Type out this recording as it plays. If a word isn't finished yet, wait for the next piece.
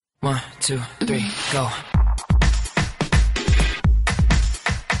1, 2, 3, go.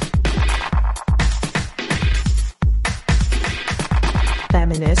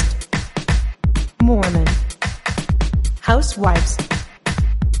 Feminist, Mormon, Housewives.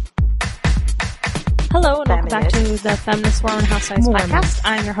 Hello and welcome back to the Feminist Mormon Housewives podcast.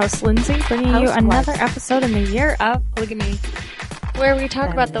 I'm your host, Lindsay, bringing you another episode in the year of polygamy, where we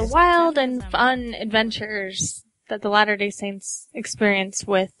talk about the wild and fun adventures that the Latter-day Saints experience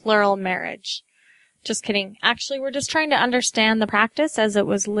with plural marriage. Just kidding. Actually, we're just trying to understand the practice as it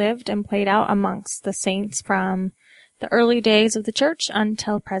was lived and played out amongst the saints from the early days of the church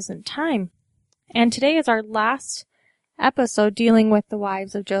until present time. And today is our last episode dealing with the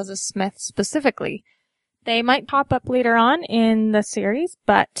wives of Joseph Smith specifically. They might pop up later on in the series,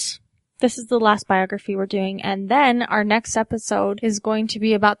 but this is the last biography we're doing. And then our next episode is going to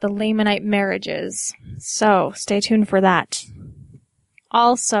be about the Lamanite marriages. So stay tuned for that.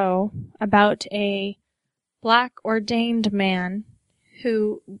 Also, about a black ordained man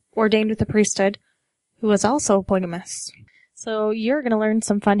who ordained with the priesthood who was also a polygamist. So you're going to learn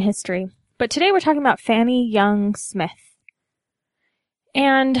some fun history. But today we're talking about Fanny Young Smith.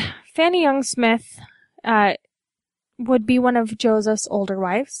 And Fanny Young Smith would be one of Joseph's older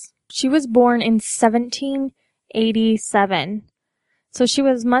wives. She was born in 1787. So she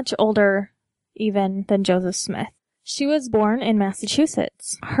was much older even than Joseph Smith. She was born in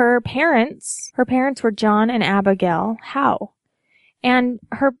Massachusetts. Her parents were John and Abigail Howe. And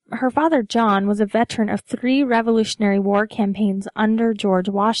her father, John, was a veteran of 3 Revolutionary War campaigns under George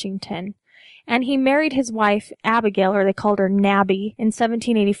Washington. And he married his wife, Abigail, or they called her Nabby, in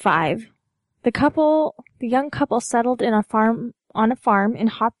 1785. The young couple settled on a farm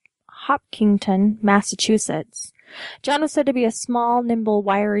in Hopkinton, Massachusetts. John was said to be a small, nimble,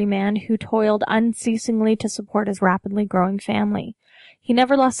 wiry man who toiled unceasingly to support his rapidly growing family. He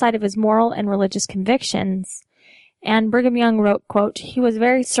never lost sight of his moral and religious convictions. And Brigham Young wrote, quote, "He was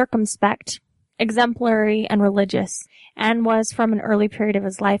very circumspect, exemplary, and religious, and was from an early period of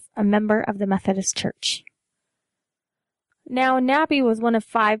his life a member of the Methodist Church." Now, Nabby was one of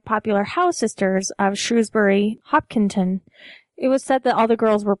 5 popular house sisters of Shrewsbury, Hopkinton. It was said that all the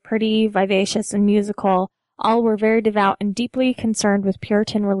girls were pretty, vivacious, and musical. All were very devout and deeply concerned with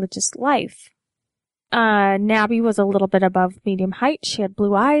Puritan religious life. Nabby was a little bit above medium height. She had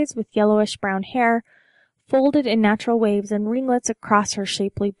blue eyes with yellowish brown hair, folded in natural waves and ringlets across her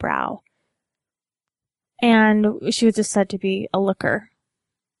shapely brow. And she was just said to be a looker.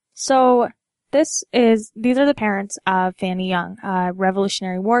 So these are the parents of Fanny Young, a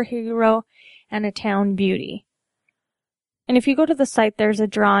Revolutionary War hero and a town beauty. And if you go to the site, there's a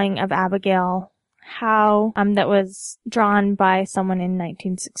drawing of Abigail Howe that was drawn by someone in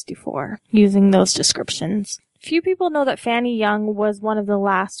 1964 using those descriptions. Few people know that Fanny Young was one of the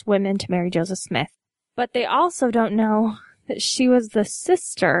last women to marry Joseph Smith, but they also don't know that she was the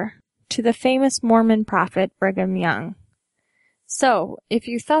sister to the famous Mormon prophet Brigham Young. So, if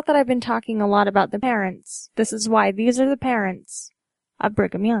you thought that I've been talking a lot about the parents, this is why. These are the parents of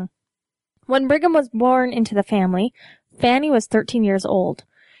Brigham Young. When Brigham was born into the family, Fanny was 13 years old,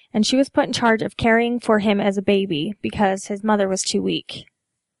 and she was put in charge of caring for him as a baby because his mother was too weak.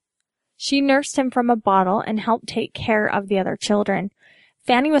 She nursed him from a bottle and helped take care of the other children.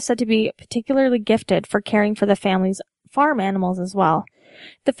 Fanny was said to be particularly gifted for caring for the family's farm animals as well.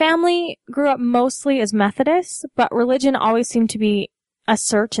 The family grew up mostly as Methodists, but religion always seemed to be a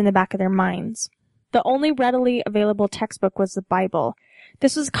search in the back of their minds. The only readily available textbook was the Bible.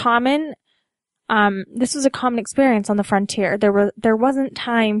 This was a common experience on the frontier. There wasn't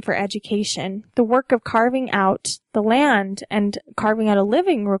time for education. The work of carving out the land and carving out a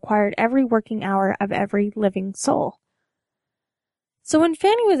living required every working hour of every living soul. So when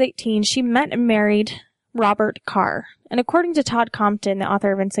Fanny was 18, she met and married Robert Carr. And according to Todd Compton, the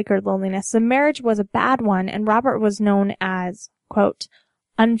author of In Sacred Loneliness, the marriage was a bad one, and Robert was known as, quote,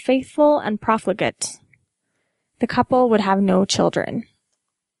 unfaithful and profligate. The couple would have no children.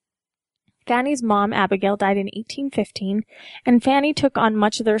 Fanny's mom, Abigail, died in 1815, and Fanny took on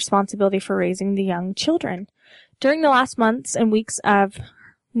much of the responsibility for raising the young children. During the last months and weeks of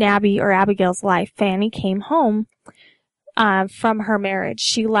Nabby or Abigail's life, Fanny came home from her marriage.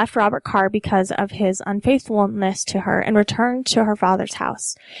 She left Robert Carr because of his unfaithfulness to her and returned to her father's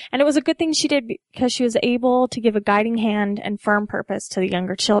house. And it was a good thing she did because she was able to give a guiding hand and firm purpose to the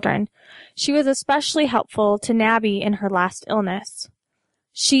younger children. She was especially helpful to Nabby in her last illness.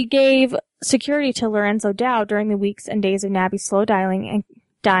 She gave security to Lorenzo Dow during the weeks and days of Nabby's slow dying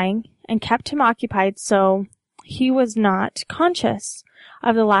and kept him occupied so he was not conscious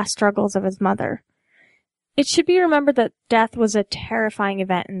of the last struggles of his mother. It should be remembered that death was a terrifying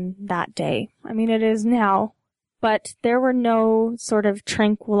event in that day. I mean, it is now, but there were no sort of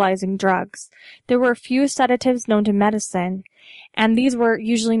tranquilizing drugs. There were a few sedatives known to medicine, and these were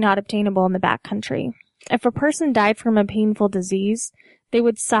usually not obtainable in the backcountry. If a person died from a painful disease, they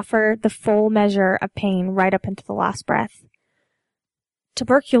would suffer the full measure of pain right up into the last breath.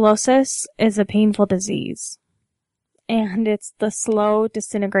 Tuberculosis is a painful disease, and it's the slow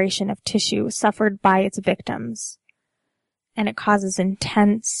disintegration of tissue suffered by its victims, and it causes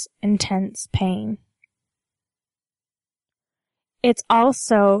intense, intense pain. It's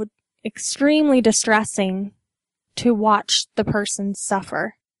also extremely distressing to watch the person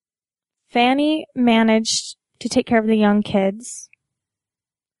suffer. Fanny managed to take care of the young kids,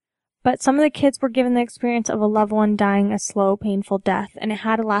 but some of the kids were given the experience of a loved one dying a slow, painful death, and it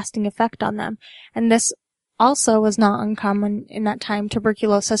had a lasting effect on them. And this also was not uncommon in that time.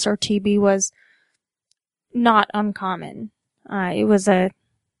 Tuberculosis or TB was not uncommon. It was a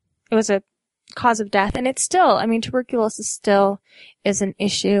cause of death, and it's still, tuberculosis still is an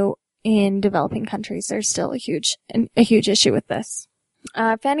issue in developing countries. There's still a huge issue with this.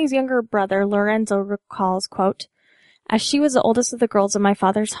 Fanny's younger brother, Lorenzo, recalls, quote, "As she was the oldest of the girls of my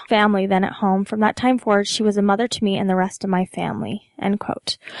father's family then at home, from that time forward she was a mother to me and the rest of my family," end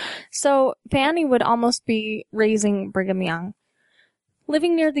quote. So Fanny would almost be raising Brigham Young.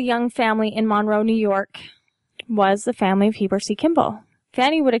 Living near the Young family in Monroe, New York, was the family of Heber C. Kimball.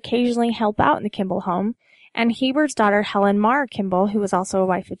 Fanny would occasionally help out in the Kimball home, and Heber's daughter, Helen Mar Kimball, who was also a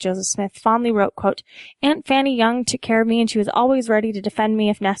wife of Joseph Smith, fondly wrote, quote, "Aunt Fanny Young took care of me, and she was always ready to defend me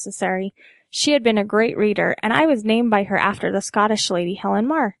if necessary. She had been a great reader, and I was named by her after the Scottish lady Helen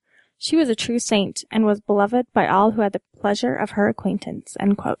Mar. She was a true saint, and was beloved by all who had the pleasure of her acquaintance,"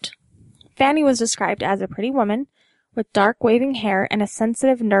 end quote. Fanny was described as a pretty woman with dark waving hair and a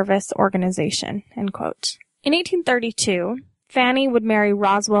sensitive, nervous organization, end quote. In 1832, Fanny would marry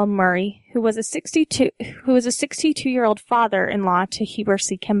Roswell Murray, who was a 62-year-old father-in-law to Heber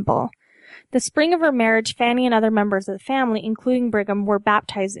C. Kimball. The spring of her marriage, Fanny and other members of the family, including Brigham, were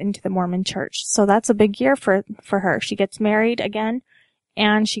baptized into the Mormon Church. So that's a big year for her. She gets married again,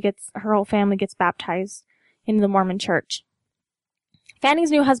 and her whole family gets baptized into the Mormon Church.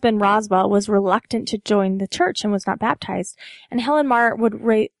 Fanny's new husband, Roswell, was reluctant to join the church and was not baptized, and Helen Mar would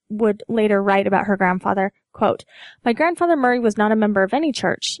later write about her grandfather, quote, "My grandfather Murray was not a member of any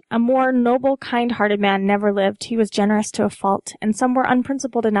church. A more noble, kind-hearted man never lived. He was generous to a fault, and some were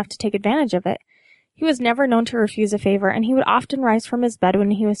unprincipled enough to take advantage of it. He was never known to refuse a favor, and he would often rise from his bed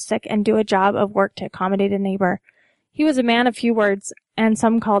when he was sick and do a job of work to accommodate a neighbor. He was a man of few words, and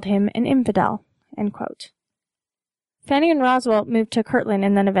some called him an infidel," end quote. Fanny and Roswell moved to Kirtland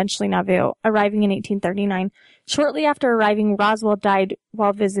and then eventually Nauvoo, arriving in 1839. Shortly after arriving, Roswell died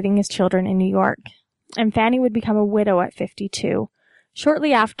while visiting his children in New York, and Fanny would become a widow at 52.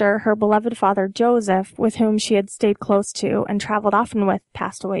 Shortly after, her beloved father, Joseph, with whom she had stayed close to and traveled often with,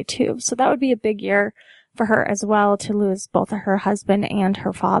 passed away too. So that would be a big year for her as well, to lose both her husband and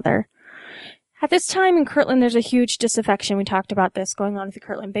her father. At this time in Kirtland, there's a huge disaffection. We talked about this going on with the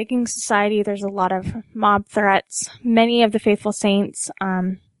Kirtland Baking Society. There's a lot of mob threats. Many of the faithful saints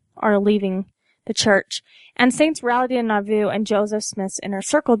are leaving the church. And saints rallied in Nauvoo, and Joseph Smith's inner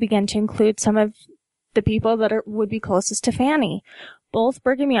circle began to include some of the people that would be closest to Fanny. Both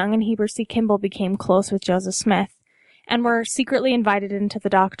Brigham Young and Heber C. Kimball became close with Joseph Smith and were secretly invited into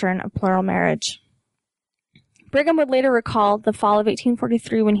the doctrine of plural marriage. Brigham would later recall the fall of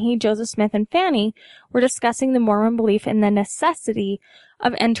 1843 when he, Joseph Smith, and Fanny were discussing the Mormon belief in the necessity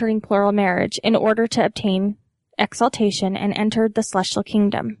of entering plural marriage in order to obtain exaltation and enter the celestial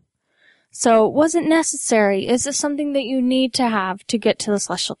kingdom. So, was it necessary? Is this something that you need to have to get to the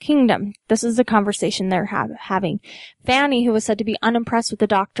celestial kingdom? This is the conversation they're having. Fanny, who was said to be unimpressed with the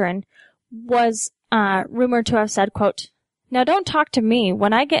doctrine, was rumored to have said, quote, "Now don't talk to me.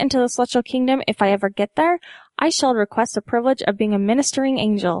 When I get into the celestial kingdom, if I ever get there, I shall request the privilege of being a ministering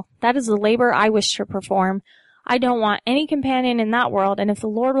angel. That is the labor I wish to perform. I don't want any companion in that world, and if the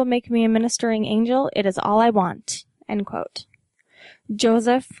Lord will make me a ministering angel, it is all I want," end quote.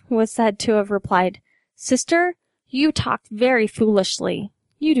 Joseph was said to have replied, "Sister, you talk very foolishly.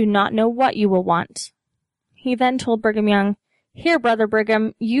 You do not know what you will want." He then told Brigham Young, "Here, Brother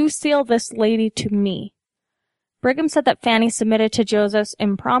Brigham, you seal this lady to me." Brigham said that Fanny submitted to Joseph's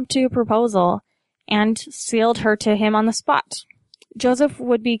impromptu proposal and sealed her to him on the spot. Joseph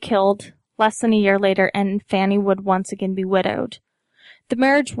would be killed less than a year later, and Fanny would once again be widowed. The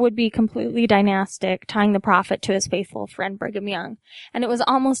marriage would be completely dynastic, tying the prophet to his faithful friend Brigham Young. And it was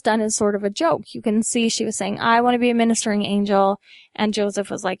almost done as sort of a joke. You can see she was saying, "I want to be a ministering angel," and Joseph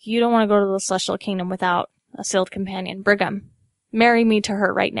was like, "You don't want to go to the celestial kingdom without a sealed companion, Brigham. Marry me to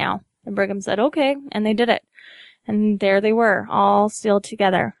her right now. And Brigham said, okay, and they did it. And there they were, all sealed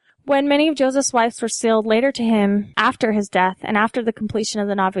together. When many of Joseph's wives were sealed later to him after his death and after the completion of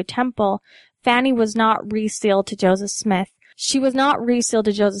the Nauvoo Temple, Fanny was not resealed to Joseph Smith. She was not resealed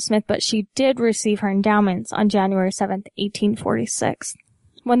to Joseph Smith, but she did receive her endowments on January 7th, 1846.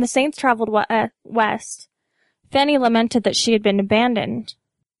 When the saints traveled west, Fanny lamented that she had been abandoned.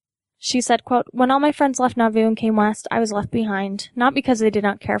 She said, quote, "When all my friends left Nauvoo and came west, I was left behind, not because they did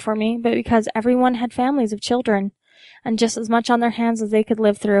not care for me, but because everyone had families of children, and just as much on their hands as they could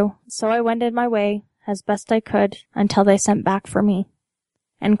live through. So I wended my way as best I could until they sent back for me."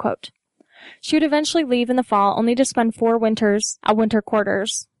 End quote. She would eventually leave in the fall, only to spend 4 winters at winter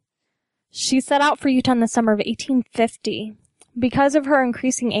quarters. She set out for Utah in the summer of 1850. Because of her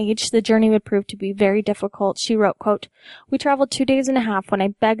increasing age, the journey would prove to be very difficult. She wrote, quote, "We traveled 2 days and a half when I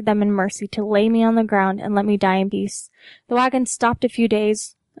begged them in mercy to lay me on the ground and let me die in peace. The wagon stopped a few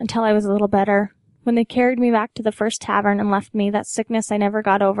days until I was a little better. When they carried me back to the first tavern and left me, that sickness I never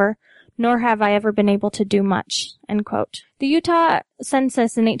got over, nor have I ever been able to do much." End quote. The Utah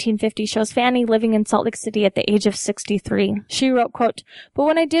census in 1850 shows Fanny living in Salt Lake City at the age of 63. She wrote, quote, "But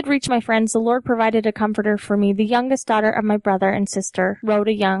when I did reach my friends, the Lord provided a comforter for me, the youngest daughter of my brother and sister,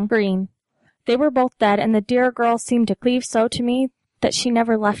 Rhoda Young Green. They were both dead, and the dear girl seemed to cleave so to me that she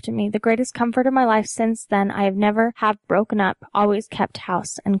never left me. The greatest comfort of my life since then, I have never have broken up, always kept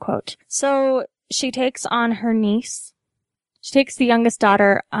house." End quote. So she takes on her niece. She takes the youngest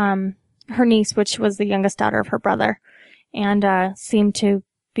daughter, her niece, which was the youngest daughter of her brother, and seemed to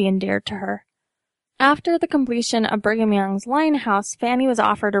be endeared to her. After the completion of Brigham Young's Lion House, Fanny was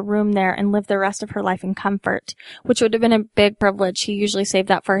offered a room there and lived the rest of her life in comfort, which would have been a big privilege. He usually saved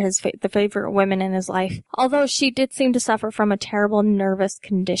that for the favorite women in his life, although she did seem to suffer from a terrible nervous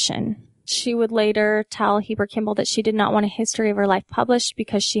condition. She would later tell Heber Kimball that she did not want a history of her life published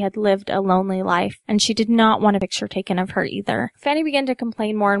because she had lived a lonely life, and she did not want a picture taken of her either. Fanny began to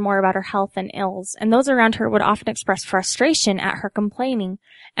complain more and more about her health and ills, and those around her would often express frustration at her complaining,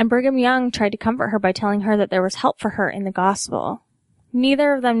 and Brigham Young tried to comfort her by telling her that there was help for her in the gospel.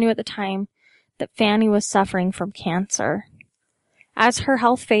 Neither of them knew at the time that Fanny was suffering from cancer. As her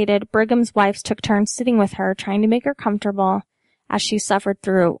health faded, Brigham's wives took turns sitting with her, trying to make her comfortable, as she suffered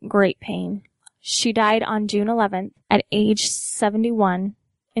through great pain. She died on June 11th at age 71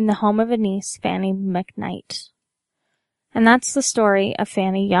 in the home of a niece, Fanny McKnight. And that's the story of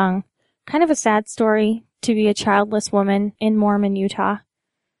Fanny Young. Kind of a sad story to be a childless woman in Mormon, Utah,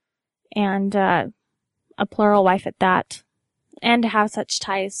 and a plural wife at that, and to have such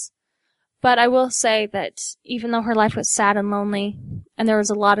ties. But I will say that even though her life was sad and lonely, and there was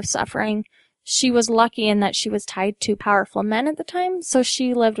a lot of suffering, she was lucky in that she was tied to powerful men at the time, so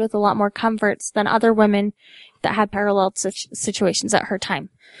she lived with a lot more comforts than other women that had parallel situations at her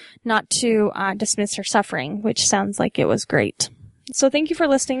time. Not to dismiss her suffering, which sounds like it was great. So thank you for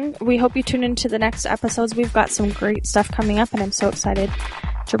listening. We hope you tune into the next episodes. We've got some great stuff coming up, and I'm so excited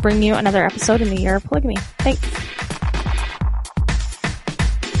to bring you another episode in the Year of Polygamy. Thanks.